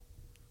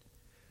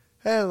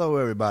Hello,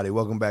 everybody.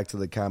 Welcome back to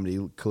the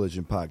Comedy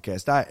Collision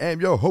Podcast. I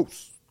am your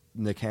host,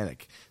 Nick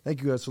Hannock.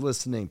 Thank you guys for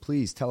listening.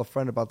 Please tell a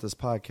friend about this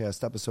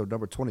podcast, episode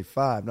number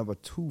 25, number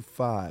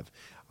 25.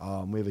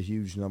 We have a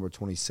huge number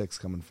 26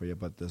 coming for you,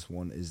 but this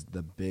one is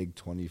the big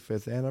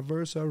 25th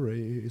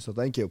anniversary. So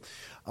thank you.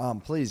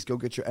 Please go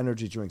get your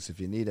energy drinks if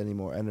you need any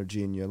more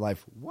energy in your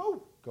life.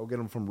 Whoa! Go get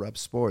them from Rep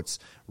Sports.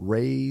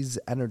 Raise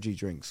Energy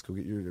Drinks. Go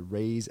get your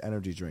Raise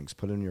Energy Drinks.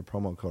 Put in your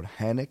promo code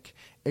HANEK,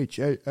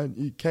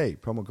 H-A-N-E-K.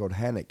 Promo code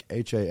HANEK,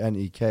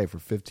 H-A-N-E-K for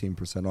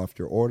 15% off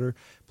your order.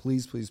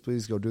 Please, please,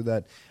 please go do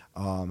that.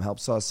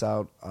 Helps us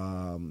out.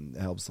 It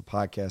helps the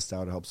podcast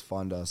out. It helps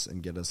fund us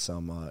and get us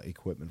some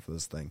equipment for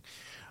this thing.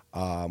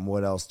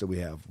 What else do we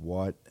have?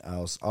 What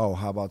else? Oh,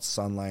 how about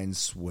Sunline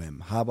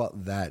Swim? How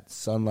about that?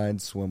 Sunline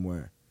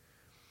Swimwear.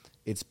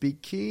 It's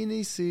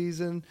bikini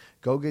season.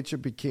 Go get your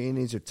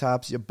bikinis, your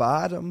tops, your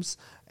bottoms,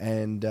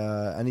 and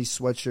any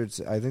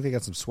sweatshirts. I think they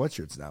got some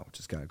sweatshirts now, which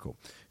is kind of cool.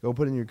 Go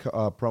put in your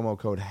promo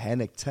code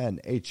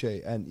HANEK10,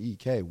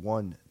 H-A-N-E-K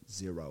 10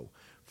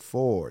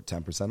 for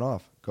 10%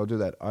 off. Go do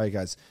that. All right,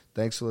 guys.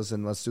 Thanks for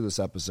listening. Let's do this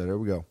episode. Here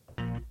we go.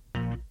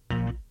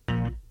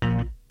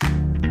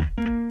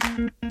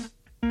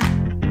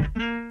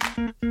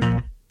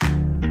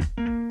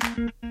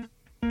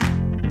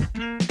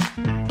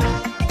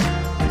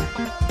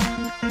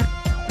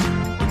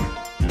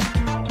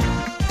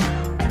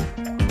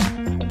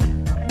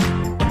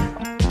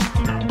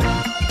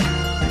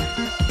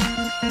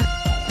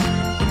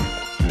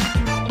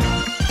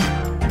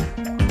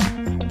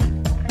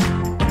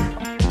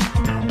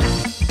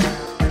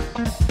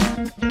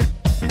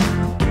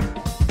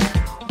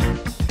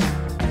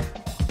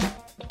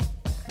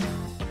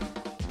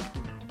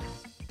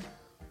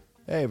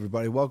 Hey,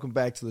 everybody. Welcome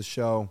back to the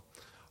show.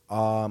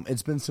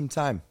 It's been some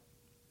time.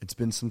 It's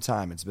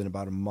been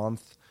about a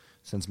month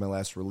since my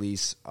last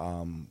release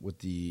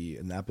with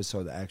an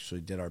episode that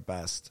actually did our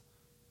best.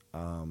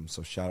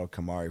 So shout out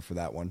Kamari for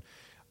that one.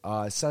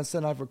 Since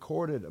then, I've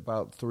recorded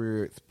about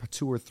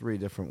two or three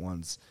different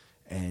ones,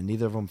 and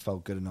neither of them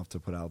felt good enough to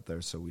put out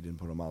there, so we didn't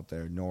put them out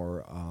there,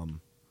 nor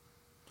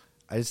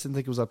I just didn't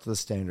think it was up to the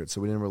standard,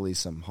 so we didn't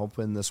release them.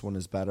 Hoping this one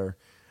is better.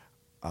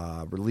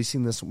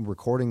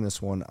 Recording this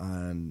one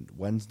on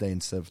Wednesday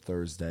instead of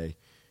Thursday.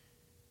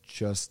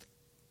 I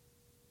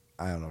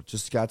don't know,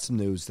 just got some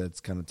news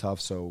that's kind of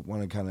tough, so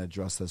want to kind of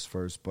address this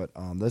first. But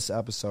this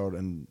episode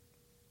and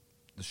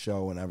the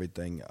show and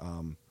everything,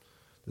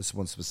 this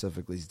one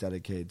specifically is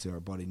dedicated to our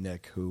buddy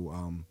Nick, who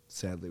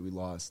sadly we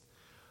lost.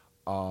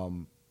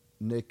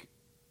 Nick,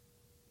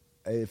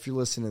 if you're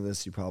listening to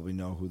this, you probably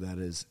know who that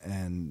is.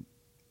 And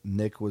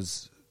Nick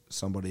was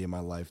somebody in my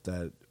life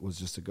that was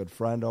just a good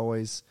friend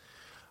always.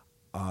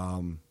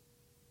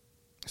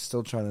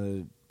 Still trying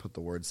to put the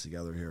words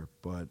together here,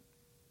 but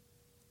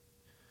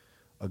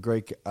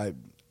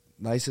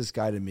nicest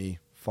guy to me,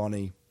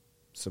 funny,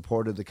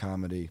 supported the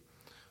comedy.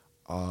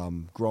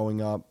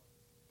 Growing up,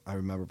 I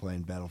remember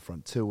playing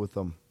Battlefront 2 with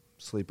him,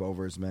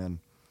 sleepovers, man.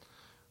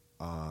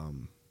 The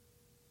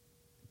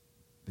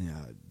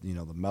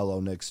Mellow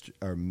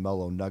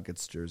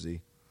Nuggets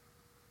jersey.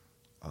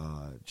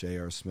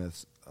 J.R.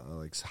 Smith,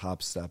 like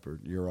hop step or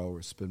Euro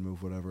or spin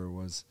move, whatever it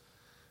was.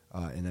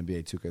 In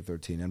NBA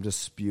 2K13. I'm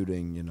just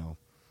spewing,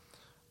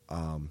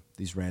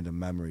 these random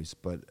memories.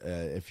 But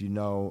if you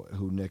know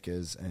who Nick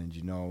is and if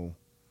you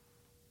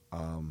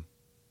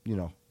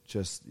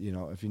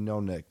know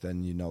Nick,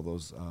 then you know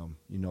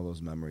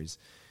those memories.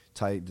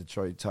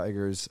 Detroit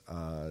Tigers,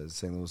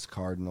 St. Louis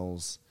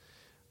Cardinals.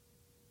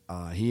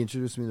 He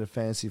introduced me to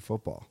fantasy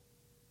football,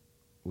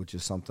 which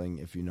is something,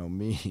 if you know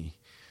me,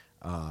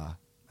 I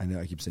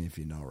know I keep saying if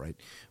you know, right?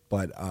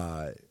 But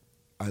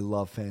I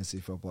love fantasy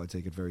football. I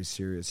take it very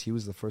serious. He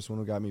was the first one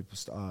who got me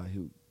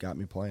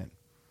playing.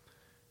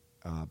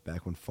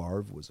 Back when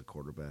Favre was a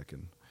quarterback,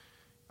 and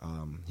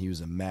he was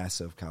a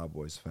massive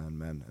Cowboys fan,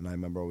 man. And I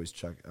remember always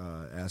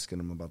asking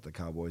him about the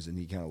Cowboys, and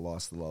he kind of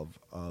lost the love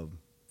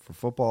for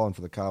football and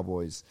for the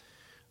Cowboys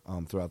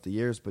throughout the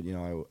years. But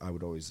I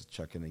would always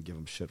check in and give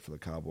him shit for the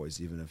Cowboys,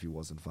 even if he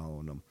wasn't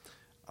following them.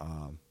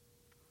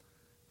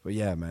 But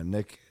yeah, man,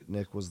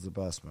 Nick was the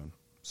best, man.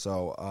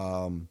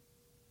 So.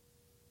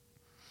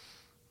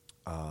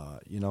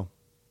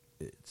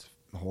 It's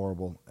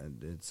horrible,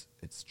 and it's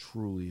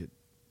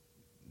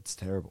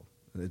terrible.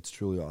 It's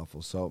truly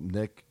awful. So,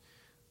 Nick,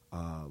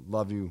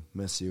 love you,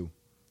 miss you.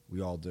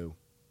 We all do.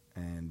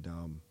 And,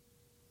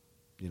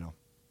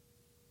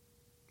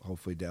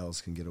 hopefully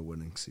Dallas can get a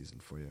winning season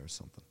for you or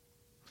something.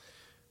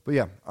 But,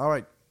 yeah, all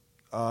right.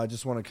 I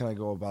just want to kind of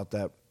go about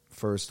that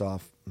first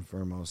off and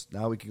foremost.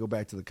 Now we can go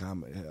back to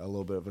a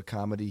little bit of a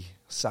comedy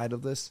side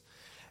of this,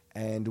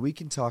 and we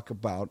can talk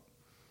about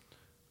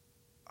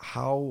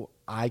how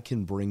I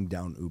can bring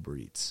down Uber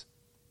Eats.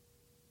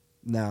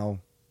 Now,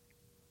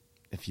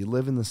 if you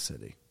live in the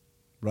city,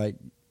 right?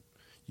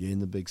 You're in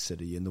the big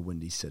city, you're in the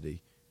windy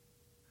city,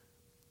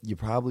 you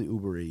probably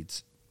Uber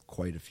Eats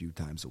quite a few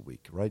times a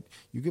week, right?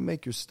 You can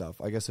make your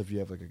stuff. I guess if you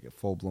have like a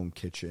full-blown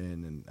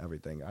kitchen and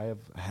everything. I have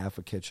half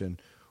a kitchen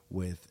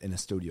in a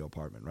studio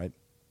apartment, right?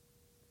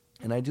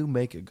 And I do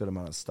make a good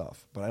amount of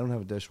stuff, but I don't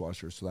have a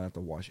dishwasher, so I have to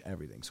wash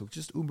everything. So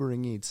just Uber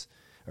Eatsing,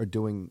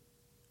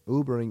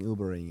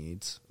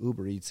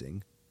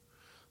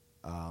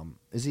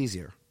 is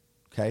easier.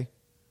 Okay,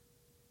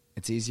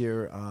 it's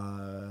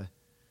easier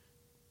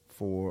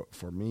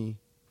for me,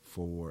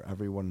 for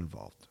everyone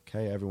involved.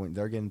 Okay, everyone,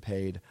 they're getting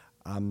paid.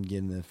 I'm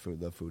getting the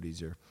food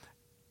easier.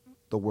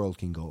 The world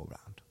can go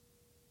around.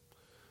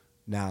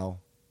 Now,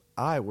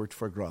 I worked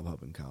for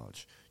Grubhub in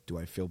college. Do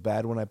I feel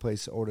bad when I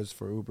place orders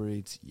for Uber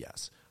Eats?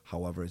 Yes.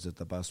 However, is it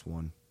the best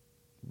one?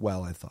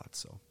 Well, I thought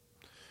so.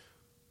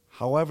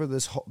 However,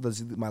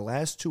 my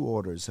last 2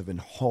 orders have been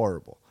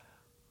horrible.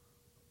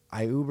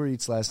 I Uber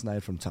Eats last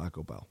night from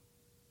Taco Bell.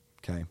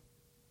 Okay?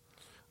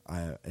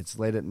 It's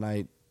late at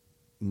night.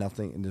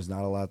 Nothing, and there's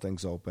not a lot of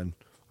things open.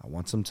 I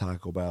want some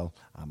Taco Bell.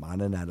 I'm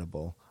on an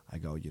edible. I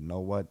go, you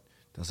know what?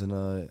 Doesn't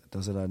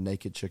a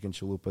naked chicken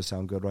chalupa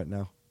sound good right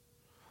now?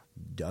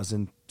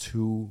 Doesn't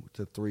 2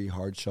 to 3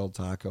 hard-shell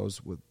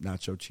tacos with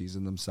nacho cheese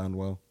in them sound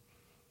well?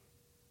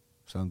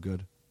 Sound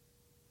good?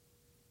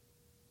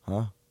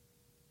 Huh?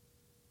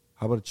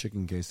 How about a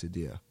chicken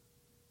quesadilla?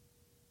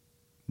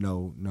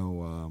 No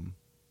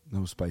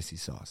spicy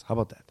sauce. How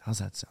about that? How's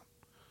that sound?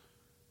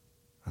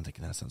 I'm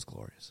thinking that sounds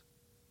glorious.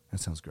 That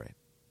sounds great.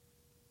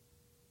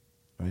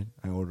 Right?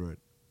 I order it.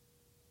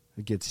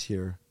 It gets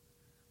here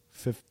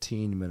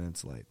 15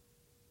 minutes late.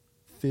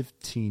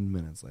 15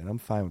 minutes late. I'm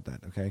fine with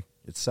that, okay?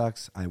 It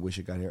sucks. I wish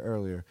it got here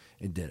earlier.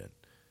 It didn't.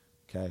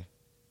 Okay?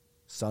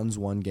 Suns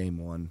won game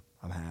 1.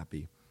 I'm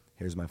happy.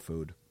 Here's my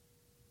food.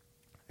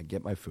 I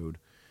get my food.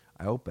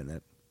 I open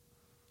it.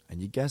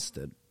 And you guessed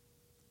it.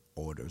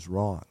 Order's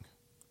wrong.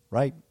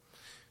 Right?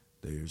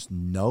 There's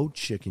no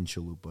chicken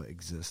chalupa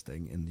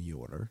existing in the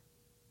order.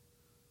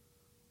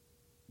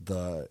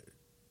 The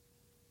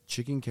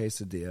chicken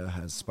quesadilla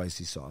has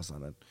spicy sauce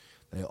on it.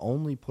 They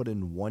only put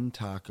in 1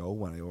 taco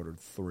when I ordered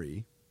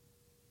 3.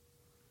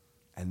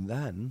 And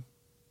then,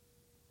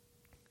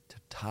 to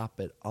top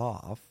it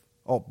off,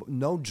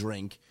 no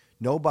drink,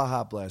 no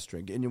Baja Blast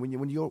drink. And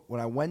when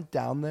I went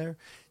down there,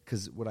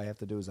 because what I have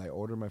to do is I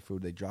order my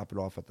food, they drop it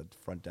off at the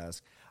front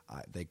desk,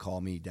 they call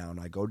me down,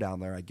 I go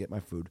down there, I get my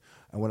food,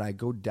 and when I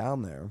go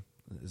down there,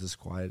 is this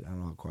quiet? I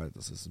don't know how quiet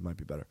this is. This might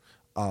be better.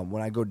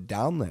 When I go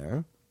down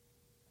there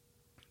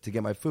to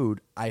get my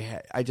food,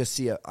 I just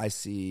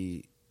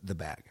see the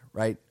bag,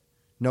 right?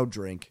 No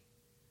drink,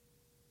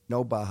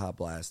 no Baja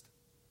Blast.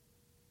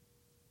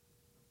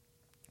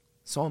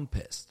 So I'm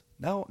pissed.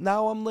 Now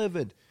I'm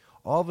livid.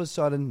 All of a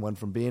sudden, went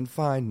from being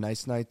fine,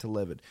 nice night, to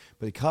livid.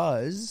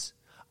 Because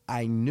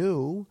I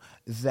knew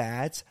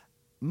that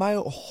my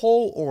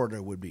whole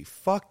order would be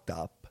fucked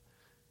up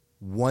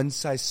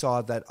once I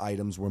saw that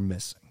items were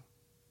missing.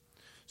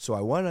 So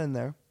I went in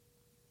there.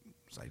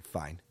 Was like,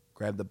 fine.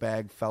 Grabbed the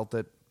bag, felt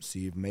it,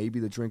 see if maybe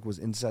the drink was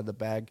inside the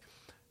bag.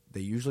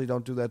 They usually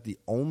don't do that. The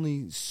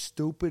only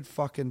stupid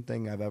fucking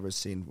thing I've ever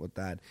seen with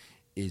that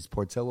is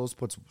Portillo's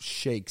puts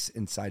shakes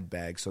inside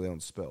bags so they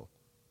don't spill.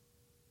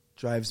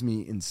 Drives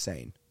me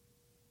insane.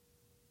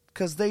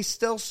 Because they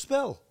still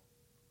spill.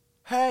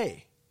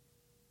 Hey.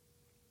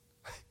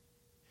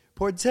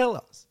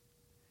 Portillo's.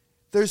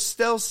 They're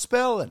still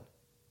spilling.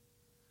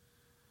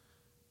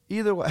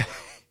 Either way.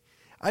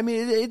 I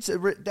mean,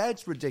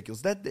 that's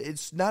ridiculous. That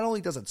it's not only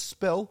does it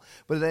spill,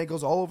 but then it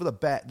goes all over the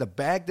bag. The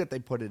bag that they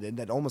put it in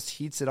that almost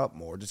heats it up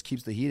more, just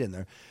keeps the heat in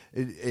there.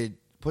 It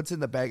puts it in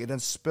the bag, and then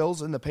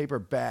spills in the paper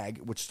bag,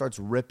 which starts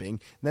ripping.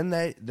 Then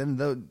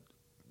the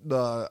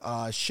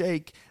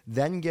shake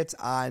then gets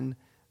on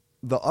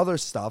the other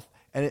stuff,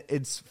 and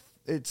it's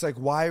like,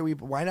 why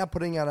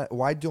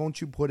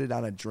don't you put it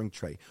on a drink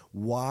tray?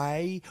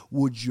 Why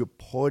would you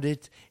put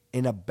it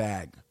in a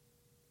bag?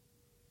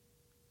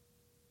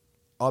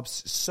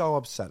 So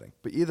upsetting.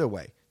 But either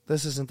way,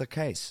 this isn't the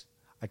case.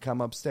 I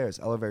come upstairs,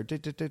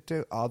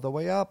 elevator, all the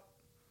way up,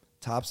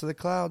 tops of the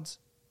clouds,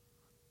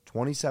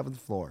 27th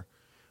floor.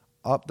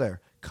 Up there,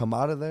 come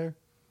out of there,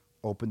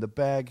 open the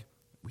bag.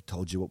 We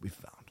told you what we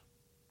found.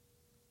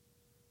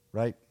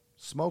 Right?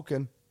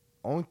 Smoking.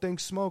 Only thing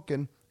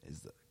smoking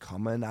is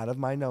coming out of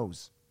my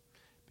nose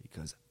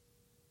because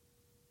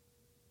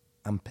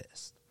I'm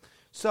pissed.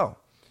 So,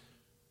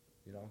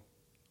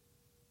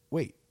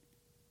 wait.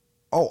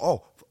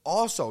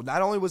 Also,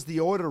 not only was the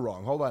order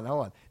wrong. Hold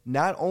on.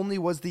 Not only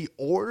was the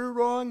order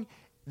wrong,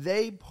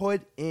 they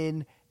put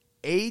in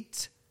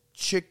 8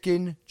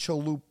 chicken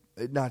chalupa.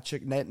 Not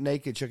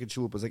naked chicken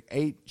chalupas, like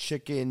 8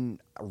 chicken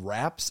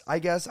wraps, I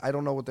guess. I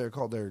don't know what they're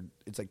called.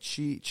 It's like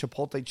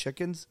chipotle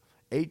chickens.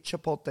 8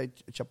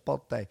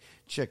 chipotle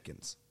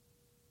chickens.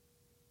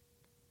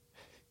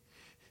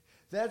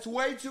 That's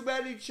way too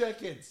many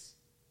chickens.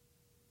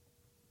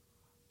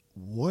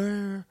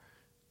 Where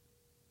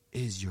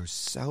is your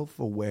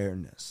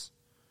self-awareness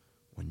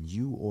when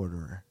you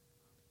order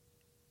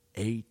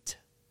 8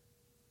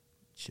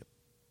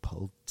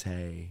 chipotle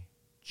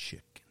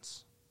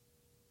chickens?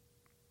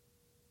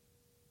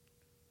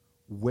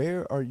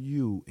 Where are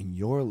you in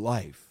your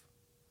life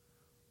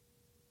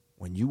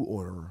when you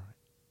order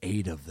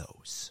 8 of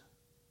those?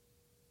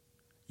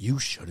 You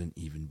shouldn't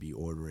even be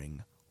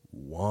ordering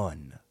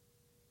one.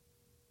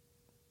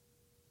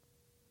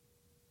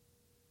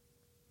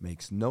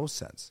 Makes no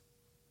sense.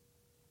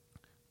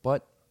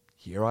 But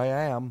here I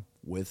am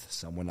with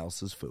someone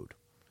else's food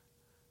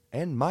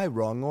and my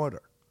wrong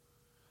order.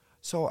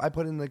 So I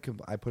put in the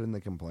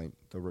complaint,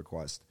 the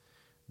request.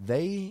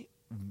 They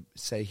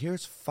say,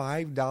 here's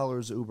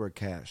 $5 Uber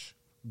cash.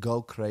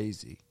 Go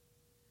crazy.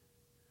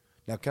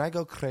 Now, can I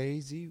go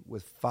crazy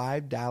with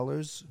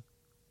 $5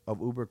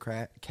 of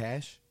Uber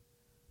cash?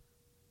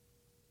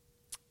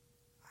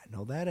 I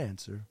know that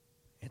answer.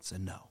 It's a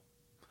no.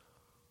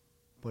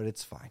 But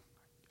it's fine.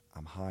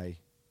 I'm high.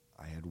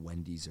 I had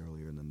Wendy's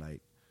earlier in the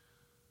night.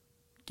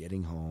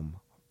 Getting home,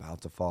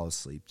 about to fall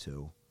asleep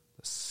too.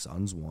 The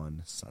sun's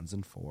 1, sun's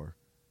in 4.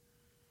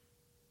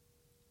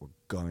 We're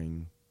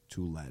going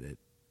to let it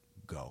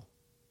go.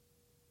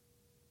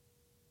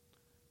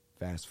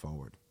 Fast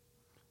forward.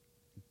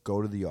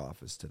 Go to the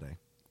office today.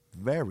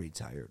 Very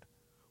tired.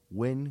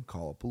 Win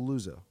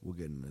Callapalooza. We'll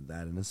get into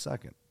that in a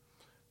second.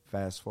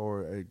 Fast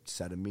forward,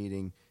 set a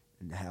meeting,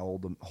 and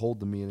hold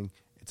the meeting.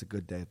 It's a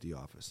good day at the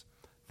office.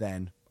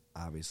 Then,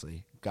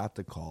 obviously, got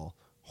the call.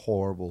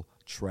 Horrible,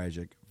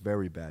 tragic,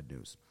 very bad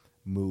news.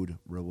 Mood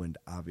ruined,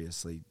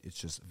 obviously. It's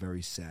just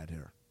very sad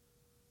here.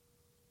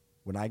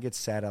 When I get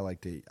sad, I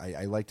like to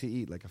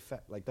eat like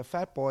the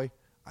fat boy.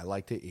 I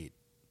like to eat.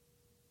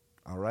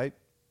 All right?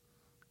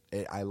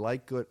 I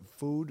like good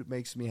food.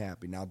 Makes me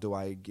happy. Now, do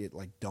I get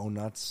like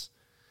donuts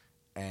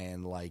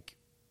and like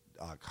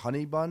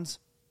honey buns?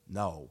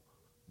 No.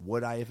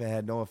 Would I if it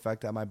had no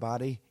effect on my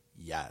body?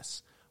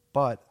 Yes.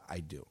 But I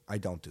do. I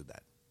don't do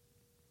that.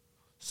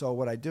 So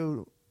what I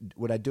do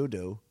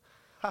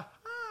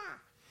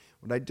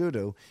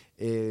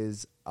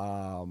is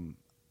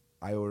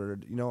I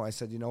ordered, I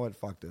said, you know what,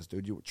 fuck this,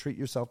 dude. You treat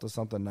yourself to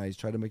something nice.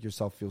 Try to make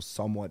yourself feel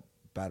somewhat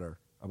better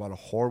about the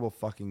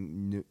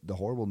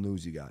horrible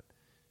news you got.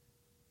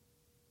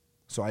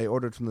 So I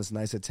ordered from this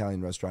nice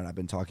Italian restaurant I've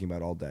been talking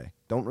about all day.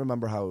 Don't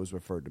remember how it was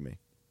referred to me.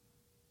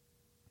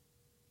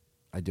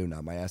 I do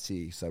now. My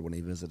SE said when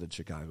he visited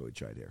Chicago, he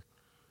tried here.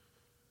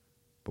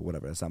 But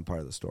whatever, that's not part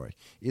of the story.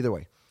 Either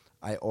way,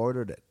 I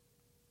ordered it.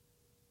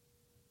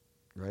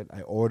 Right?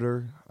 I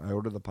order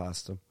the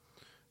pasta.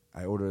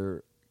 I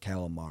order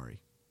calamari.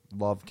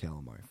 Love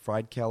calamari.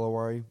 Fried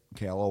calamari.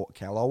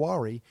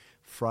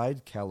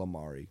 Fried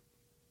calamari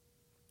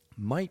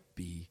might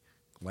be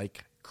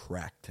like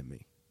crack to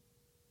me.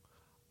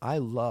 I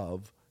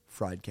love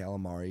fried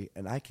calamari,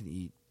 and I can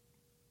eat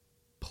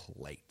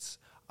plates.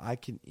 I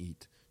can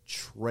eat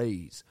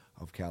trays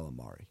of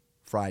calamari,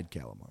 fried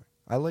calamari.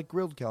 I like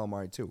grilled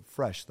calamari too,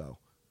 fresh though.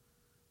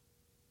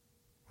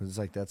 It's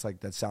like that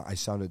sound. I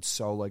sounded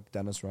so like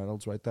Dennis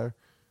Reynolds right there.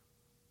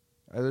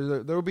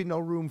 There would be no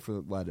room for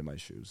lead in my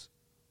shoes.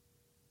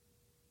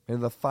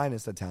 And the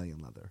finest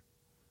Italian leather.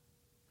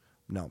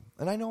 No.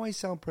 And I know I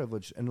sound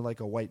privileged and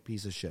like a white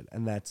piece of shit,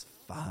 and that's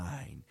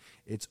fine.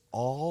 It's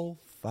all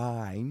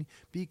fine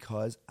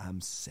because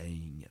I'm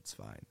saying it's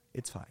fine.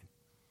 It's fine.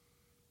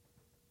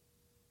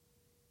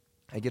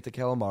 I get the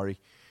calamari,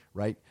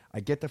 right?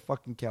 I get the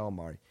fucking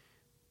calamari.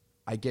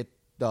 I get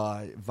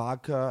the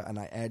vodka and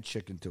I add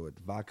chicken to it.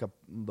 Vodka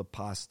la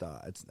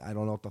pasta. I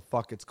don't know what the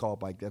fuck it's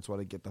called, but that's what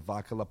I get. The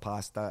vodka la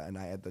pasta, and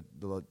I add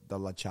the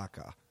la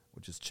chaca,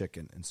 which is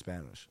chicken in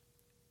Spanish.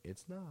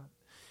 It's not.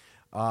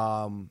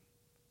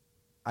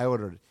 I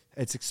ordered it.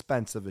 It's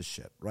expensive as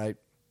shit, right?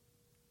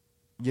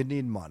 You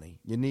need money.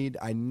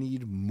 I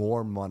need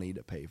more money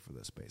to pay for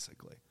this,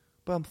 basically.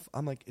 But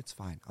I'm like, it's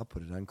fine. I'll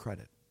put it on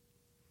credit.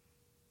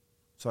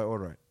 So I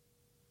order it.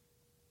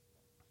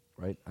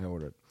 Right? I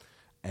order it.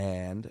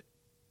 And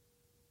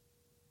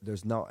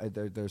there's no,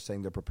 they're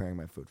saying they're preparing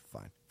my food.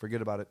 Fine.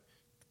 Forget about it.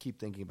 Keep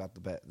thinking about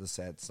the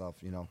sad stuff,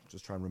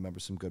 just try and remember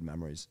some good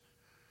memories.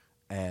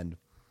 And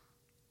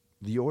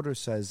the order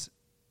says,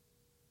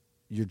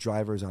 your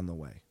driver's on the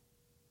way.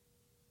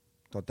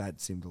 Thought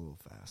that seemed a little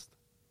fast.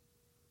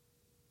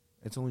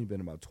 It's only been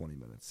about 20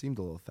 minutes. Seemed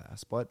a little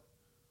fast, but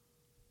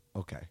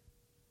okay.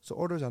 So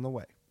order's on the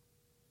way.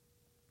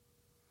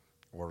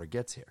 Order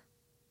gets here.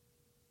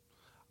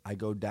 I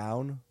go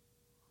down.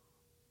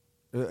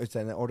 And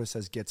the order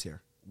says gets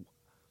here.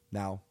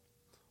 Now,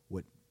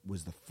 what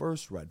was the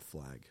first red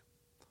flag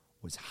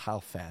was how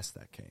fast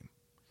that came.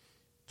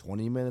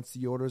 20 minutes,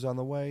 the order's on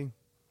the way.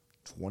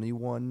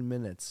 21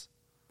 minutes,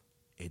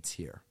 it's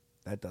here.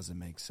 That doesn't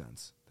make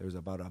sense. There's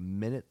about a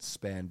minute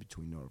span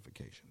between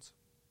notifications.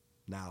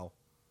 Now,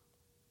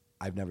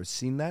 I've never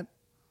seen that,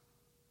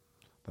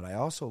 but I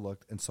also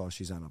looked and saw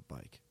she's on a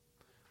bike.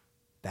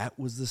 That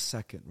was the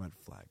second red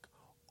flag.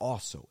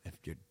 Also, if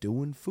you're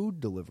doing food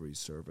delivery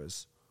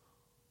service,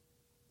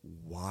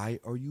 why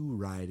are you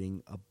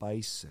riding a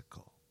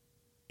bicycle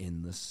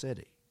in the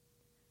city?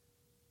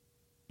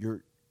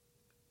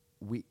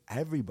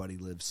 Everybody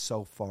lives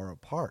so far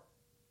apart.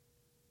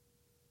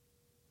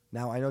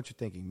 Now, I know what you're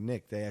thinking.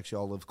 Nick, they actually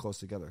all live close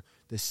together.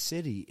 The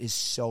city is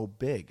so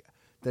big.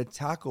 The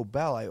Taco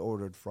Bell I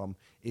ordered from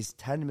is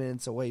 10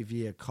 minutes away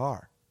via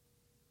car.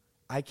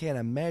 I can't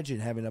imagine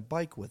having a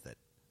bike with it.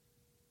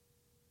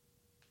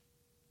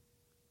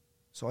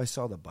 So I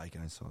saw the bike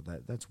and I saw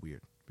that. That's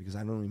weird because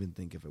I don't even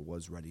think if it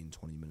was ready in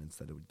 20 minutes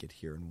that it would get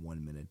here in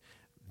 1 minute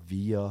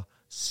via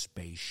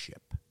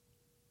spaceship.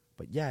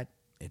 But yet,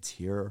 it's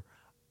here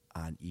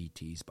on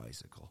E.T.'s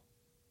bicycle.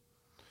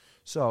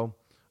 So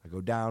I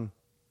go down.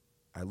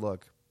 I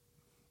look.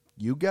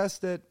 You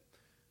guessed it.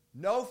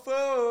 No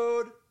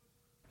food.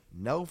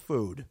 No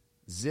food.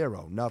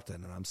 Zero.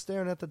 Nothing. And I'm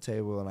staring at the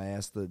table and I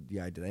asked the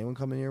guy, did anyone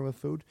come in here with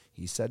food?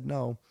 He said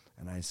no.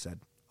 And I said,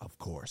 of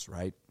course,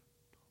 right?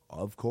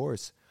 Of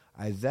course.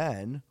 I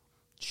then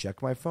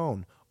check my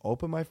phone.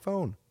 Open my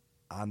phone.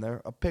 On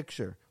there, a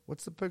picture.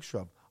 What's the picture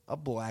of? A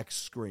black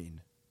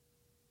screen.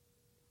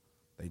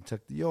 They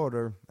took the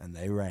order and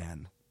they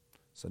ran.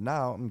 So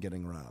now I'm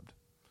getting robbed.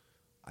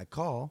 I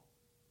call.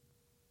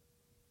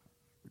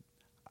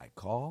 I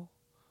call,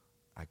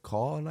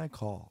 and I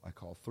call. I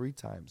call 3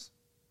 times.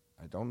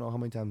 I don't know how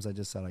many times I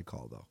just said I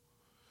call, though.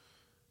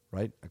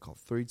 Right? I call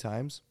 3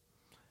 times.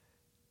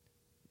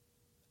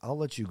 I'll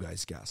let you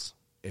guys guess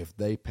if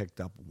they picked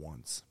up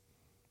once.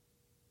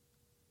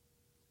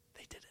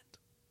 They didn't.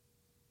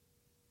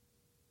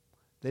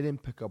 They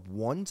didn't pick up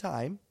one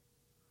time,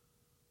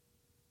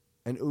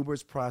 and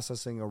Uber's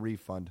processing a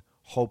refund,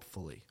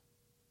 hopefully.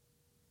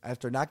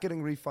 After not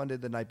getting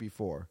refunded the night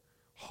before,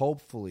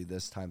 hopefully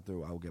this time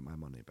through I'll get my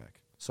money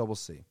back. So we'll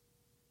see.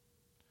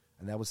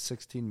 And that was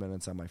 16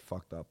 minutes on my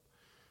fucked up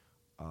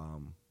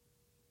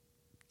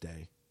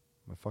day.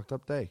 My fucked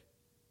up day.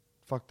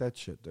 Fuck that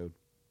shit, dude.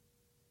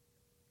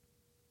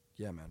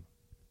 Yeah, man.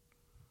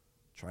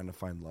 Trying to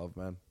find love,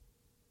 man.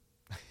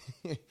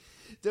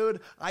 Dude,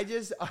 I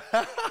just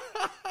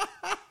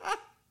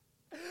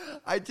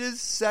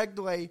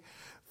segue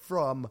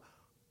from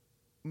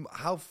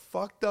how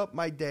fucked up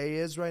my day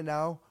is right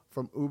now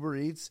from Uber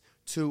Eats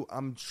to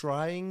I'm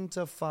trying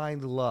to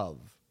find love.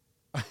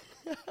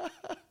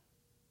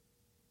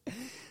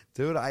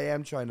 Dude, I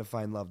am trying to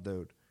find love,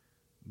 dude.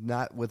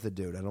 Not with a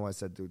dude. I know I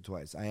said dude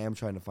twice. I am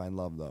trying to find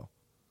love, though.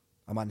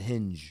 I'm on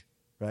Hinge,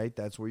 right?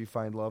 That's where you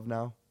find love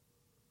now.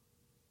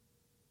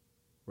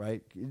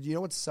 Right? You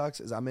know what sucks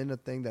is I'm in a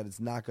thing that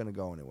it's not going to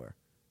go anywhere.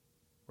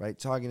 Right?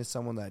 Talking to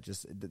someone that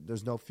just,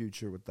 there's no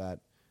future with that.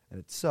 And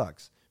it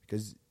sucks.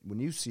 Because when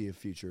you see a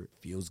future, it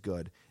feels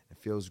good. It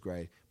feels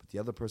great. But the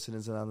other person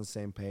isn't on the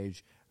same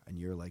page. And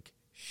you're like,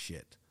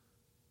 shit.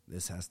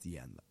 This has to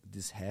end.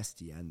 This has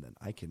to end then.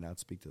 I cannot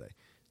speak today.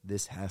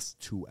 This has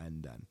to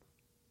end then.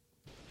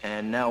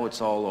 And now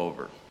it's all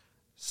over.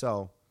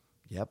 So,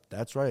 yep,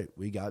 that's right.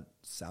 We got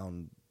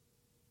sound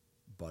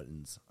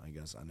buttons, I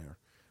guess, on here.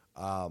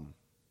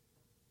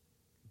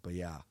 But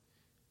yeah,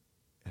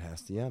 it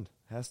has to end.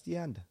 Has to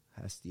end.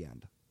 Has to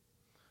end.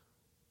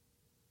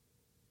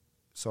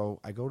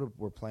 So I go to,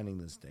 we're planning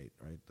this date,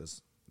 right?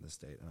 This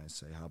date. And I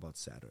say, how about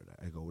Saturday?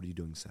 I go, what are you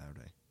doing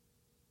Saturday?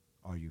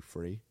 Are you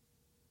free?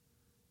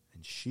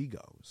 And she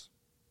goes,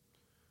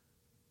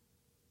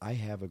 I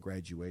have a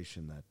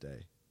graduation that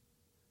day.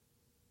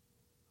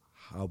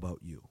 How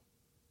about you?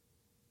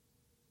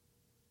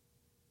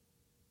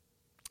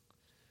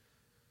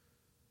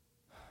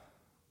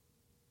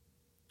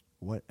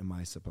 What am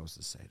I supposed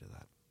to say to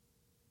that?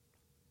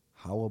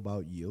 How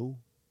about you?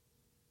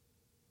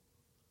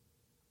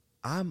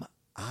 I'm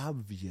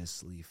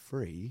obviously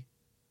free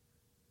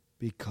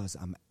because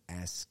I'm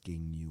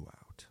asking you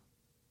out.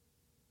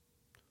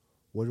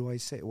 What do I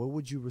say? What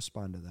would you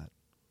respond to that?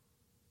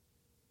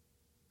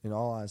 In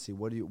all honesty,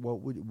 what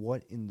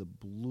in the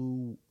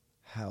blue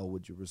hell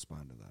would you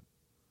respond to that?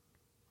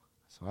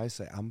 So I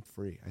say, I'm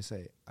free. I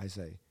say,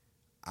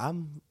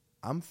 I'm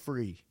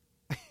free.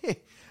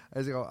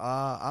 I go,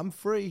 I'm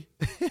free.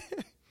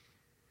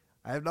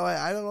 I don't know what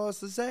else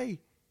to say.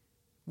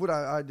 What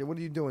are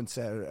you doing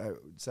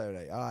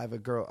Saturday? I have a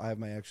girl. I have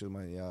my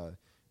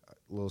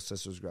little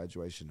sister's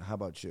graduation. How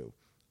about you?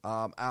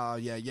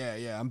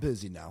 Yeah. I'm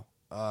busy now.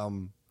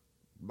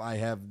 I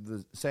have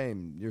the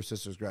same, your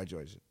sister's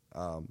graduation.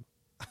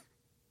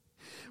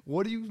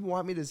 What do you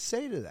want me to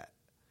say to that?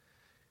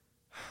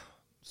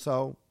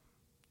 So,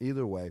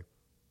 either way,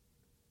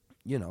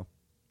 we'll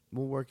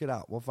work it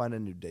out. We'll find a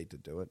new date to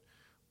do it.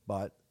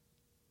 But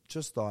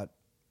just thought,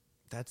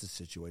 that's a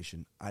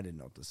situation I didn't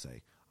know what to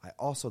say. I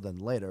also then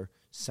later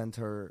sent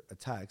her a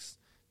text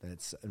that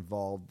it's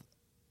involved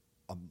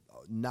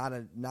not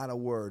a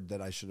word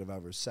that I should have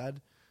ever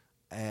said.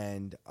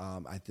 And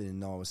I didn't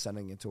know I was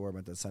sending it to her. I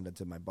meant to send it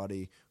to my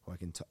buddy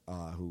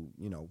who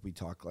we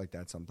talk like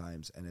that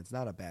sometimes. And it's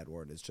not a bad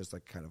word. It's just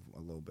like kind of a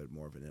little bit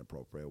more of an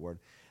inappropriate word.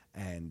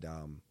 And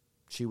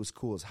she was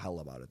cool as hell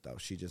about it, though.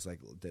 She just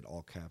like did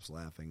all caps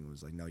laughing and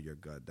was like, no, you're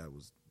good. That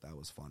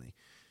was funny.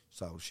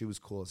 So she was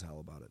cool as hell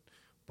about it.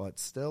 But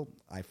still,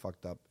 I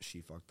fucked up. She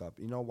fucked up.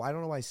 I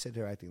don't know why I sit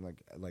here acting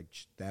like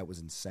that was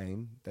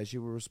insane that she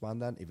would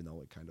respond that, even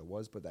though it kind of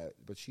was. But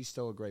she's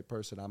still a great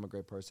person. I'm a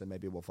great person.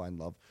 Maybe we'll find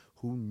love.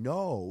 Who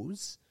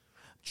knows?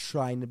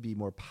 Trying to be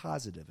more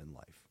positive in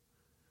life.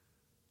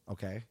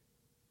 Okay?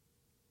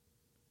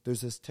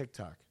 There's this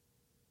TikTok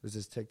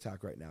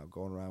right now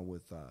going around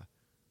with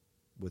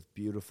with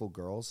beautiful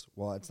girls.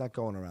 Well, it's not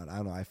going around. I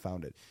don't know. I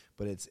found it,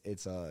 but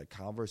it's a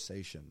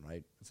conversation,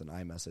 right? It's an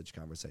iMessage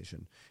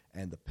conversation,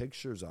 and the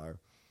pictures are.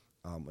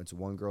 It's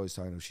one girl he's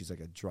talking to. She's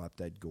like a drop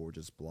dead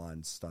gorgeous,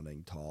 blonde,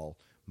 stunning, tall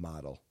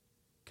model.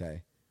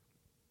 Okay,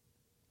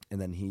 and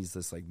then he's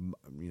this like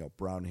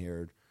brown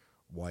haired,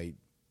 white,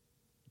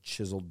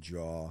 chiseled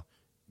jaw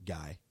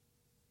guy,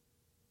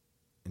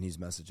 and he's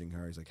messaging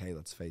her. He's like, "Hey,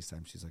 let's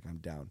FaceTime." She's like, "I'm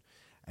down,"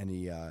 and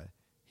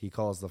he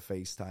calls the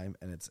FaceTime,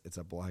 and it's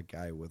a black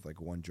guy with like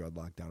one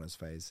dreadlock down his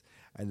face,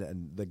 and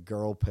then the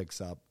girl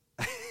picks up,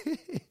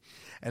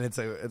 and it's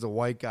a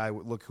white guy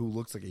who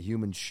looks like a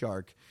human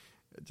shark,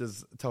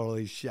 just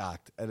totally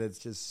shocked, and it's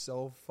just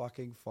so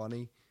fucking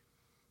funny.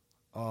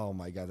 Oh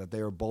my god, that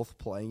they were both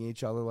playing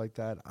each other like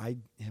that. I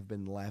have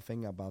been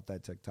laughing about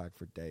that TikTok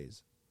for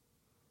days,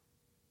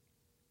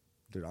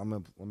 dude. Let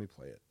me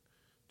play it,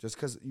 just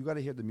because you got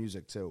to hear the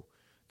music too.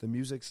 The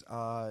music's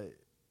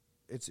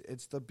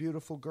it's the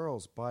Beautiful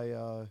Girls by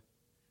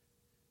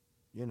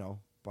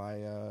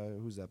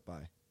who's that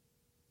by?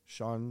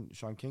 Sean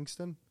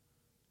Kingston,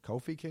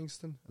 Kofi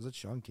Kingston. Is it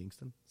Sean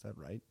Kingston? Is that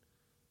right?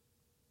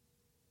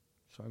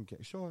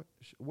 Sean.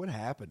 What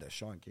happened to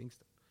Sean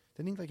Kingston?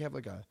 Didn't he have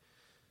like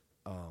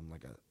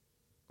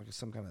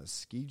some kind of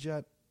ski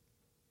jet,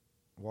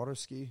 water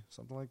ski,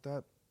 something like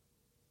that?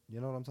 You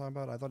know what I'm talking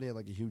about? I thought he had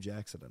like a huge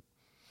accident.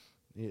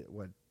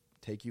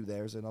 Take You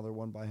There's another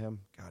one by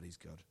him. God, he's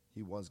good.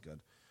 He was good.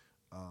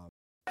 You're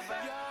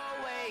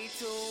way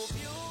too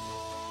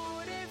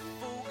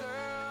beautiful,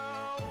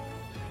 girl.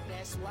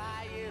 That's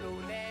why it'll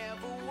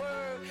never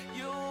work.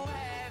 You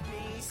have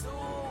me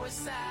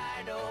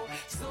suicidal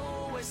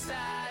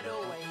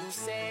when you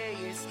say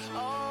it's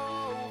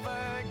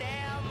over.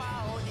 Damn,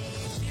 all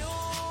these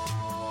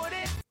beautiful.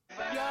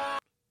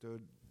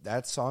 Dude,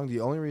 that song, the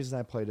only reason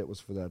I played it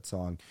was for that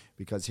song,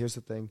 because here's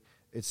the thing,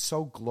 it's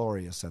so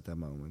glorious at that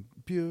moment.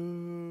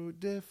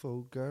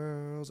 Beautiful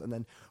girls, and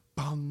then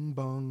bung,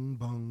 bung,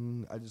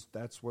 bung.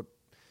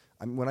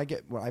 When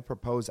I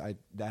propose,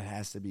 that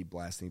has to be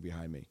blasting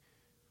behind me.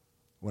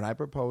 When I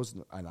propose,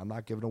 and I'm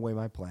not giving away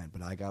my plan,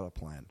 but I got a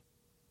plan.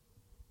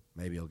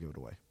 Maybe I'll give it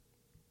away.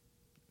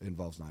 It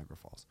involves Niagara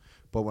Falls.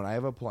 But when I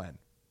have a plan,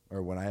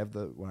 or when I have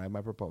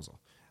my proposal,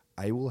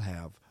 I will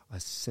have a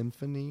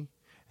symphony,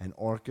 an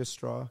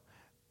orchestra,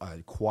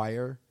 a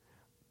choir,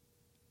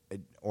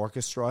 an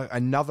orchestra,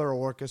 another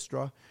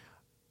orchestra,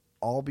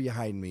 all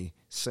behind me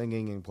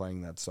singing and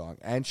playing that song.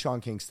 And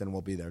Sean Kingston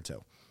will be there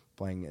too,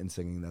 playing and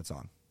singing that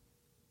song.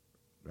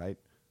 Right?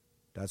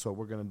 That's what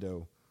we're going to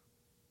do.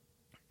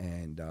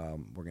 And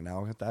we're going to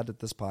now have to edit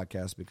this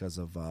podcast because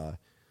of,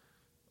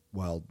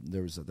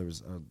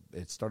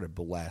 it started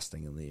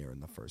blasting in the ear in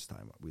the first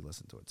time we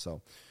listened to it.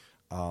 So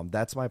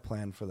that's my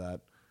plan for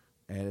that.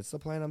 And it's the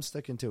plan I'm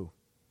sticking to.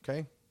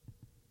 Okay?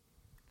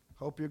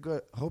 Hope you're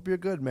good. Hope you're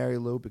good, Mary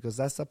Lou, because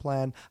that's the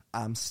plan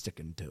I'm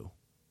sticking to.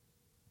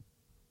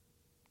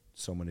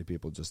 So many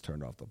people just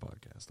turned off the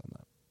podcast on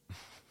that.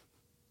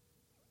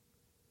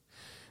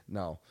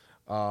 No.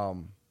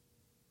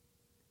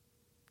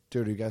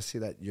 Dude, you guys see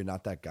that You're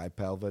Not That Guy,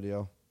 Pal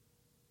video?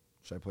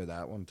 Should I play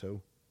that one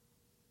too?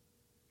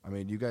 I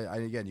mean, you guys,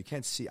 you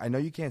can't see. I know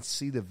you can't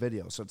see the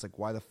video, so it's like,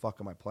 why the fuck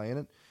am I playing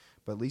it?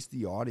 But at least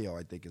the audio,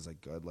 I think, is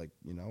like good. Like,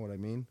 you know what I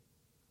mean?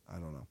 I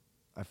don't know.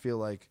 I feel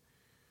like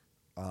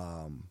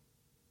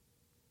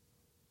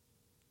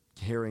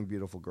hearing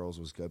Beautiful Girls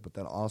was good, but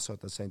then also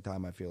at the same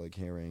time, I feel like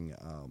hearing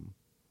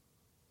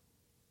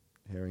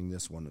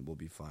this one will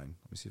be fine.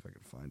 Let me see if I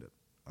can find it.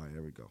 All right,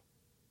 here we go.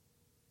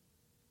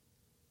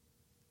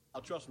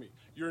 Trust me,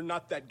 you're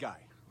not that guy.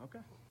 Okay.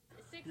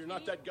 You're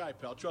not that guy,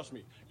 pal. Trust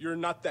me, you're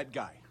not that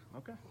guy.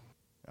 Okay.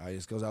 He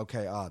just goes,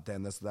 okay,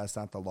 damn, that's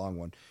not the long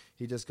one.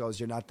 He just goes,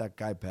 you're not that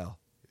guy, pal.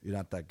 You're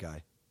not that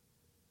guy.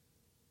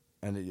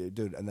 And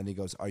and then he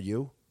goes, are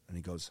you? And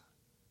he goes,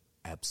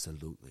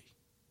 absolutely.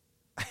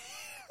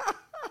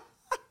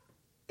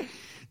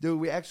 Dude,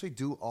 we actually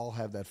do all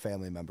have that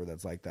family member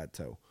that's like that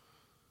too.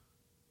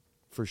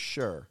 For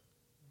sure.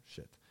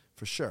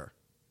 For sure.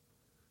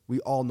 We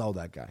all know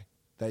that guy.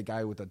 That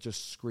guy with the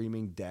just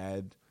screaming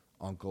dad,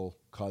 uncle,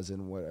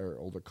 cousin, or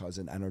older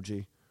cousin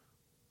energy.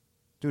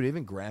 Dude,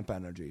 even grandpa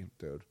energy,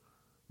 dude.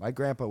 My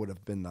grandpa would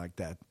have been like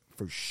that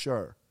for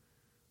sure.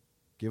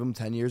 Give him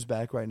 10 years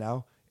back right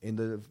now. In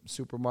the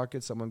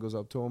supermarket, someone goes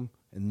up to him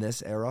in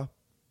this era,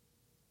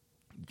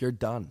 you're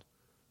done.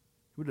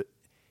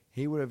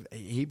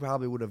 He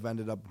probably would have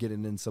ended up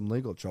getting in some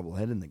legal trouble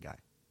hitting the guy.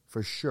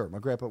 For sure. My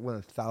grandpa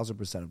would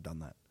 1,000% have done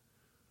that.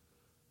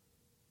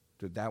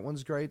 Dude, that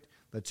one's great.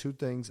 The two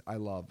things I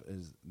love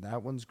is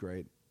that one's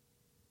great.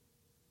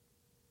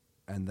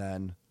 And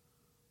then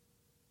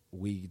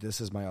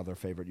this is my other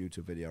favorite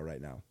YouTube video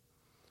right now.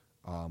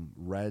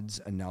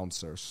 Red's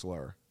announcer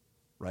slur,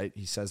 right?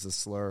 He says the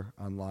slur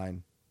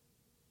online.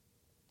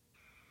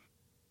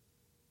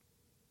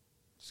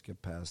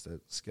 Skip past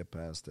it.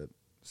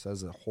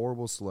 Says a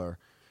horrible slur,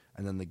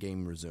 and then the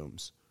game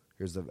resumes.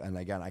 And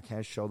again, I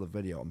can't show the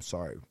video. I'm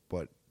sorry,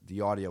 but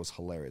the audio is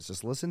hilarious.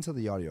 Just listen to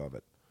the audio of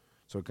it.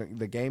 So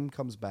the game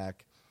comes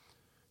back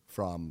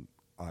from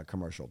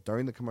commercial.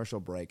 During the commercial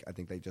break, I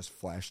think they just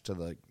flashed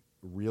to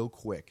real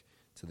quick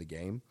to the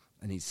game,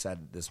 and he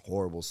said this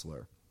horrible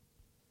slur.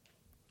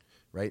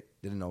 Right?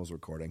 Didn't know it was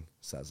recording.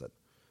 Says it.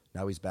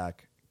 Now he's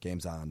back.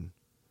 Game's on.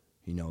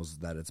 He knows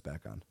that it's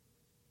back on.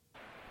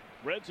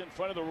 Reds in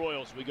front of the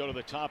Royals. We go to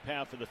the top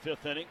half of the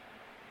fifth inning.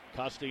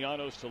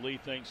 Castellanos to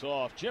lead things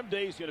off. Jim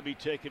Day's going to be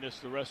taking us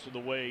the rest of the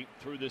way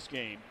through this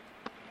game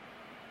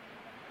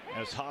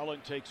as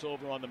Holland takes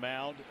over on the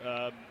mound.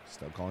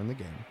 Still calling the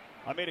game.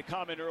 I made a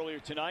comment earlier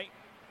tonight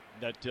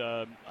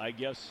that I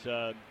guess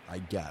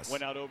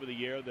went out over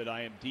the air that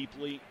I am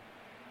deeply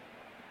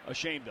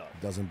ashamed of.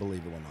 Doesn't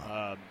believe it or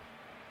not.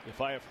 If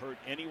I have hurt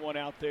anyone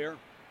out there,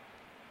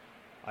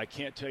 I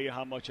can't tell you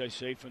how much I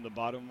say from the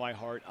bottom of my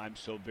heart. I'm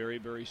so very,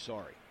 very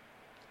sorry.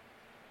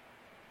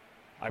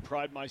 I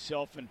pride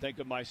myself and think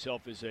of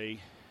myself as a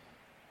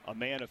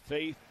man of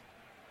faith.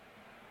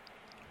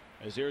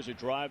 As there's a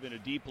drive in a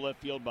deep left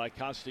field by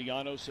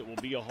Castellanos, it will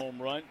be a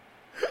home run.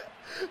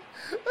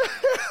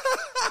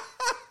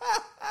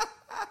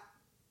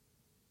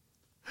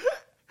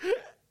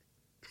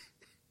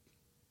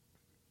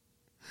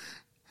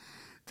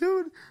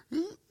 Dude,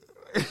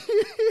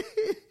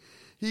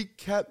 he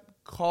kept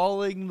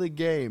calling the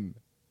game.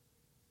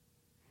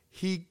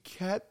 He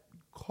kept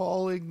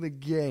calling the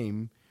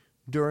game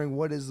during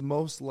what is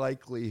most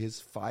likely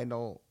his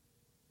final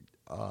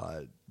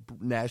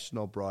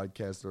national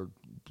broadcast or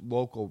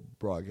local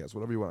broadcast,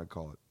 whatever you want to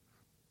call it.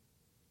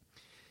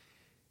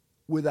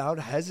 Without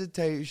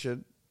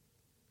hesitation,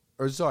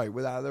 there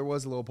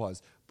was a little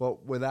pause,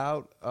 but but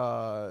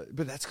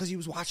that's because he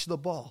was watching the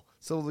ball.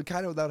 So the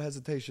kind of without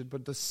hesitation,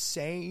 but the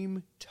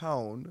same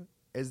tone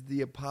as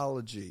the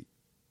apology.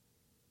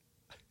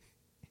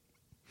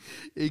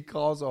 He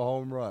calls a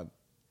home run.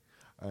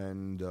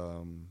 And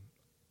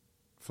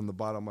from the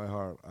bottom of my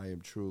heart, I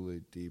am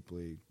truly,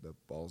 deeply, the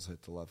ball's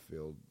hit to left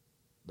field.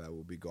 That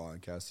will be gone.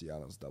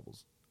 Castellanos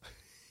doubles.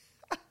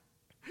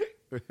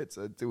 It's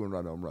a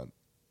 2-run home run.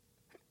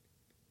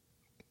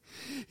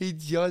 He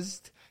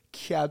just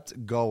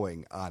kept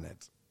going on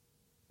it.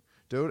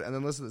 Dude, and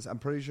then listen to this. I'm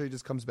pretty sure he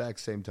just comes back,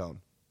 same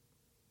tone.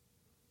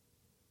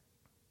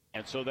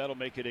 And so that'll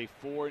make it a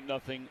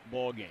 4-0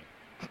 ball game.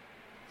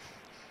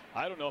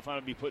 I don't know if I'm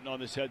going to be putting on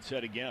this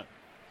headset again.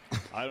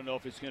 I don't know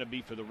if it's going to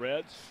be for the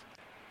Reds.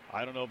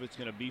 I don't know if it's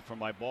going to be for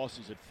my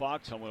bosses at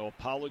Fox. I'm going to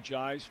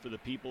apologize for the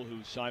people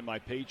who signed my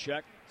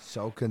paycheck.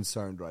 So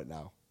concerned right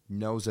now.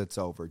 Knows it's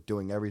over.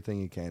 Doing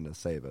everything he can to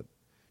save it.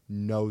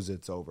 Knows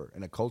it's over.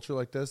 In a culture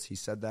like this, he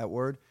said that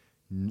word,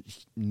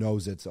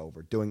 knows it's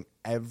over. Doing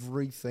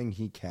everything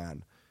he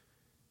can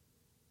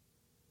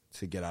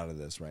to get out of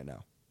this right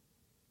now.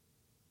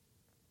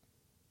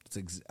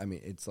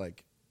 It's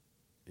like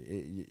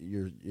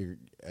you're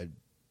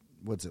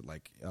what's it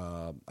like?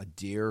 A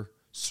deer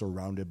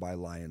surrounded by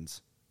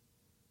lions,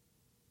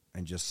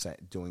 and just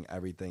doing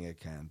everything it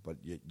can, but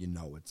you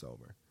know it's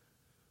over.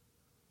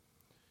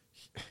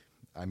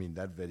 I mean,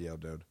 that video,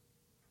 dude.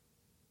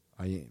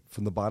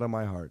 From the bottom of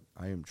my heart,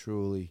 I am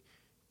truly,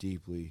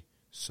 deeply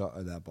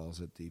sorry. That ball's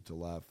hit deep to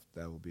left.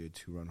 That will be a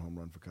 2-run home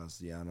run for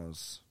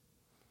Castellanos.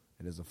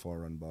 It is a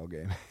 4-run ball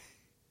game.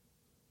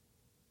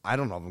 I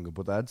don't know if I'm going to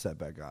put the headset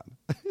back on.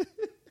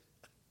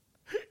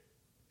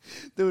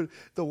 Dude,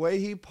 the way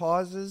he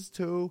pauses,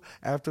 too,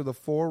 after the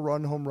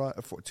 2-run home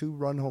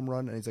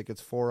run, and he's like,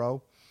 it's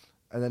 4-0.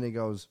 And then he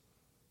goes,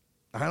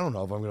 I don't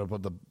know if I'm going to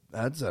put the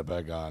headset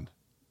back on.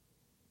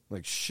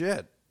 Like,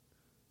 shit.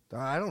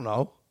 I don't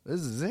know.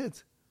 This is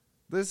it.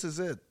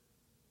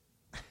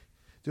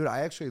 Dude, I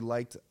actually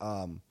liked,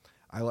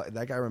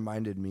 that guy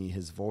reminded me,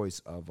 his voice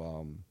of,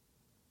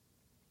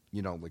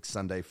 like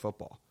Sunday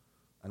football,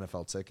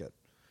 NFL Ticket.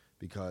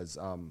 Because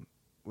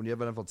when you have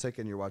NFL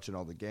Ticket and you're watching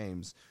all the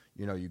games,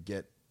 you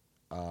get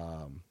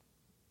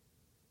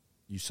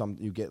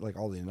you get like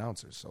all the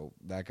announcers. So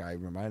that guy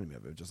reminded me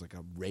of it, just like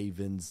a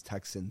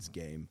Ravens-Texans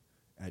game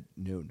at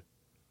noon.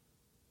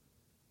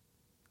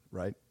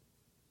 Right?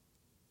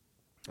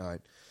 All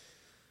right.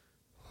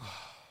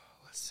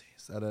 Let's see.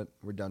 Is that it?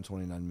 We're done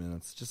 29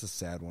 minutes. Just a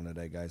sad one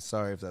today, guys.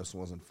 Sorry if this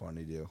wasn't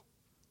funny to you.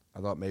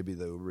 I thought maybe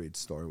the Uber Eats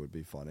story would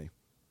be funny.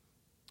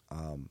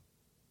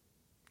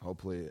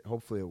 Hopefully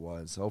it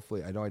was.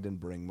 Hopefully, I know I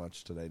didn't bring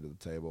much today to the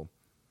table.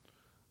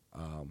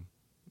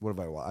 What have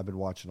I watched? I've been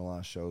watching a lot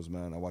of shows,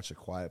 man. I watched A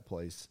Quiet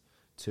Place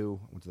 2.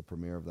 I went to the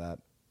premiere of that.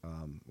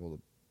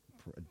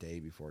 A day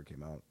before it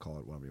came out. Call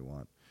it whatever you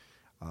want.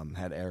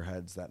 Had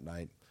Airheads that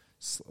night.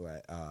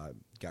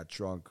 Got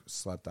drunk,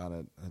 slept on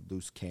it, had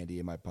loose candy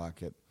in my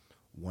pocket.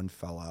 One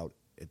fell out.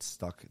 It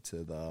stuck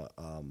to the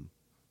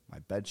my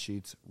bed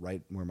sheets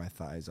right where my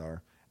thighs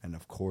are. And,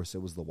 of course,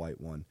 it was the white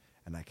one.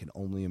 And I can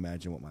only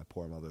imagine what my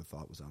poor mother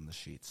thought was on the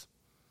sheets.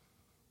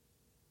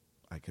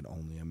 I can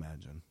only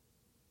imagine.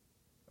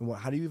 And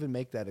how do you even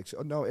make that?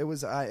 No, it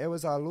was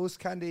loose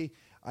candy.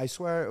 I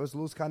swear it was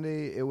loose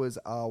candy. It was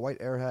white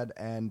Airhead,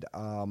 and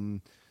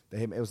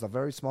it was the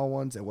very small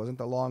ones. It wasn't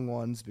the long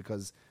ones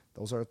because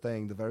those are a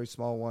thing. The very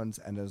small ones,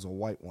 and there's a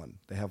white one.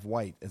 They have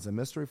white. It's a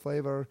mystery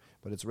flavor,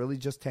 but it's really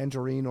just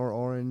tangerine or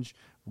orange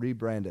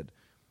rebranded.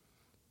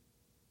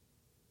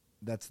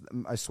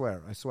 I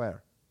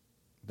swear,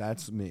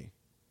 that's me.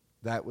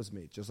 That was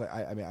me. Just like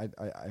I mean,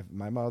 I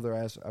my mother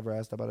ever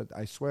asked about it.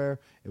 I swear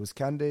it was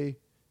Candy,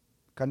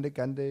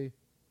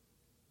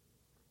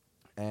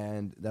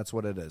 and that's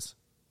what it is.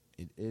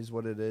 It is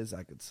what it is.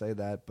 I could say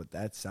that, but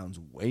that sounds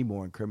way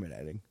more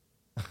incriminating.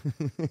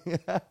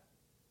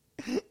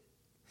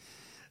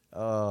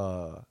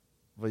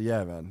 But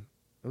yeah, man,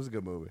 it was a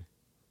good movie.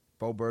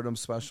 Bo Burnham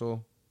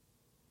special.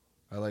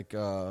 I like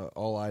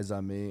All Eyes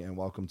on Me and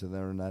Welcome to the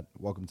Internet.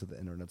 Welcome to the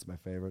Internet's my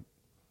favorite.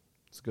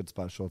 It's a good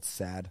special. It's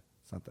sad.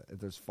 It's not that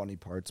there's funny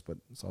parts, but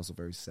it's also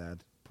very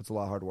sad. Puts a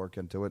lot of hard work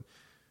into it.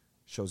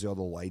 Shows you all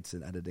the lights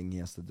and editing he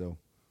has to do,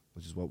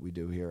 which is what we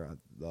do here at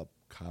the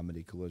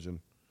Comedy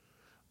Collision.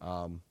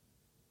 I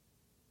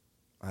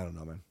don't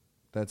know, man.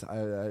 That's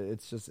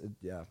it's just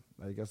yeah.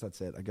 I guess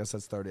that's it. I guess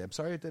that's 30. I'm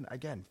sorry it didn't.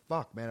 Again,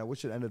 fuck, man. I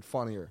wish it ended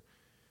funnier.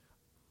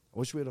 I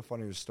wish we had a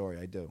funnier story.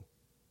 I do.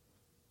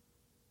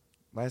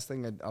 Last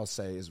thing I'll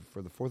say is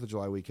for the 4th of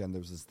July weekend, there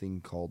was this thing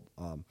called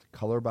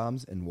color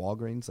bombs in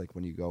Walgreens, like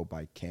when you go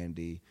buy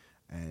candy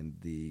and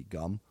the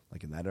gum,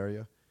 like in that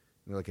area.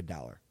 They're like $1.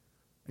 And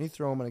you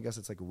throw them, and I guess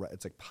it's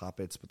like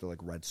Pop-Its, but they're like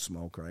red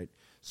smoke, right?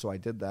 So I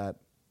did that,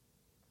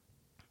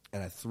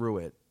 and I threw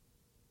it.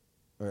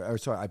 Or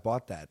sorry, I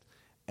bought that.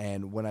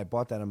 And when I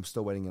bought that, I'm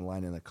still waiting in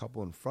line, and a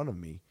couple in front of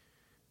me,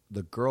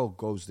 the girl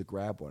goes to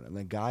grab one, and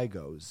the guy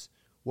goes,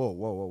 whoa,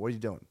 what are you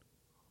doing?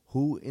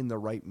 Who in the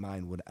right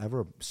mind would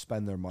ever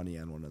spend their money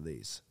on one of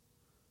these?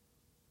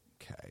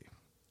 Okay.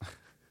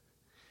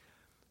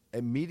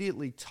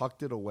 Immediately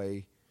tucked it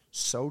away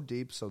so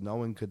deep so no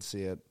one could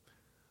see it.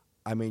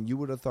 I mean, you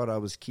would have thought I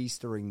was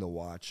keystering the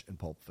watch in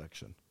Pulp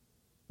Fiction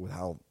with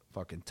how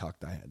fucking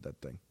tucked I had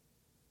that thing.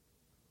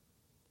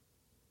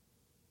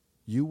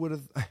 You would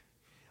have...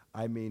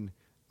 I mean...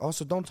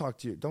 Also, don't talk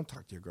to your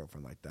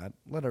girlfriend like that.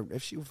 Let her,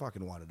 if she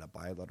fucking wanted to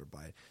buy it, let her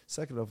buy it.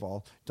 Second of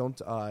all,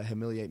 don't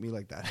humiliate me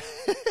like that.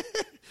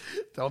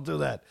 Don't do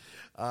that.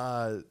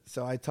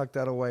 So I tucked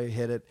that away,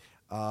 hid it,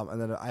 and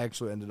then I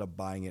actually ended up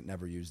buying it.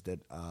 Never used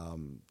it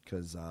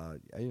because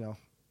you know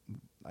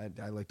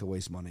I like to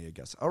waste money. I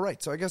guess. All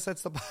right, so I guess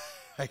that's the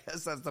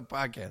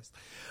podcast.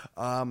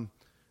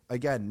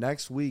 Again,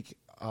 next week,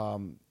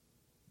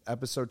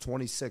 episode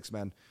 26.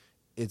 Man,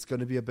 it's going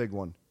to be a big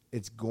one.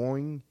 It's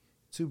going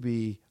to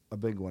be a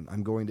big one.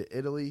 I'm going to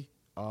Italy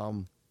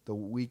the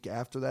week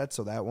after that,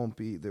 so that won't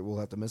be that we'll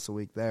have to miss a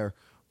week there.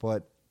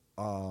 But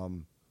I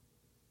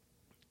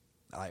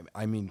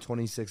mean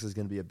 26 is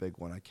going to be a big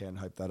one. I can't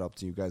hype that up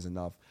to you guys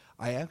enough.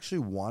 I actually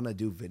want to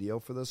do video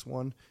for this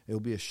one.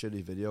 It'll be a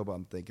shitty video, but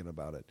I'm thinking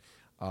about it.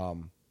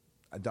 I'm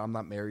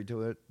not married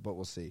to it, but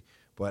we'll see.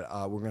 But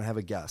we're going to have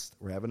a guest.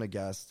 We're having a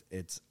guest.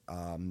 It's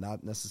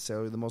not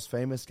necessarily the most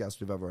famous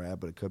guest we've ever had,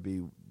 but it could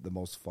be the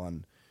most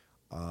fun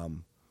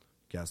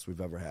guest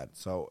we've ever had.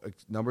 So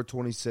number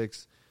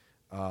 26,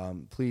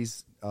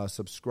 please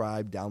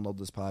subscribe, download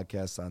this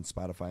podcast on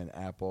Spotify and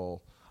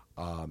Apple,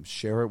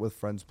 share it with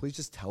friends. Please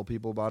just tell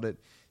people about it,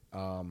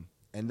 and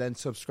then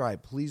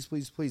subscribe. Please.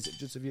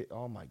 Just if you,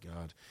 oh my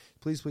God,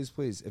 please.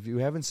 If you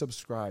haven't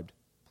subscribed,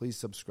 please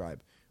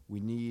subscribe. We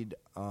need,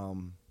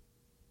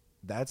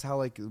 that's how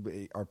like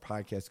our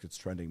podcast gets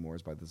trending more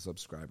is by the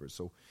subscribers.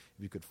 So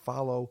if you could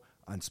follow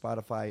on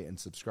Spotify and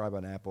subscribe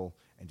on Apple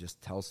and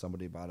just tell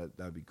somebody about it,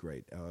 that would be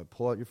great.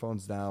 Pull out your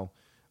phones now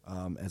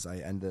as I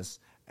end this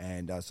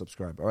and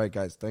subscribe. All right,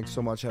 guys, thanks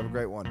so much. Have a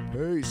great one.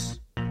 Peace.